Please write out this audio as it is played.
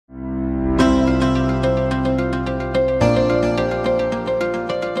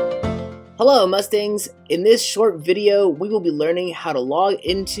Hello Mustangs! In this short video, we will be learning how to log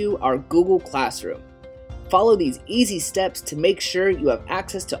into our Google Classroom. Follow these easy steps to make sure you have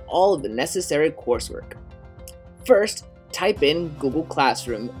access to all of the necessary coursework. First, type in Google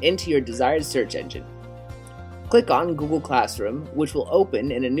Classroom into your desired search engine. Click on Google Classroom, which will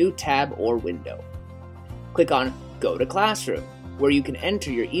open in a new tab or window. Click on Go to Classroom, where you can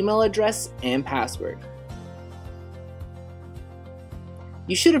enter your email address and password.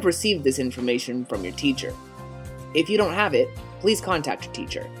 You should have received this information from your teacher. If you don't have it, please contact your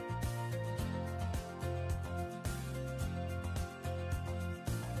teacher.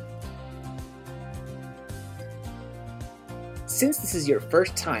 Since this is your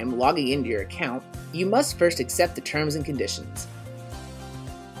first time logging into your account, you must first accept the terms and conditions.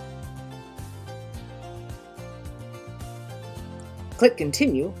 Click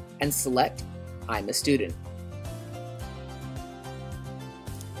Continue and select I'm a student.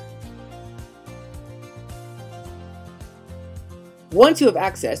 Once you have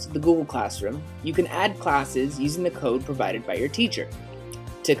access to the Google Classroom, you can add classes using the code provided by your teacher.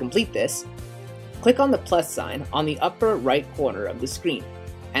 To complete this, click on the plus sign on the upper right corner of the screen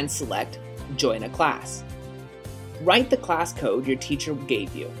and select Join a Class. Write the class code your teacher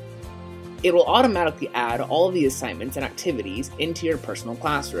gave you. It will automatically add all of the assignments and activities into your personal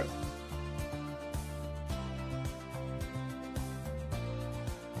classroom.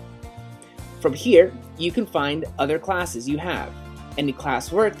 From here, you can find other classes you have, any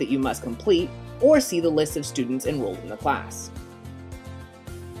classwork that you must complete, or see the list of students enrolled in the class.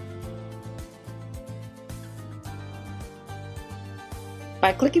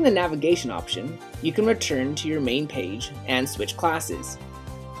 By clicking the navigation option, you can return to your main page and switch classes.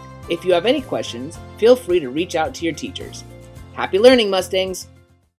 If you have any questions, feel free to reach out to your teachers. Happy learning, Mustangs!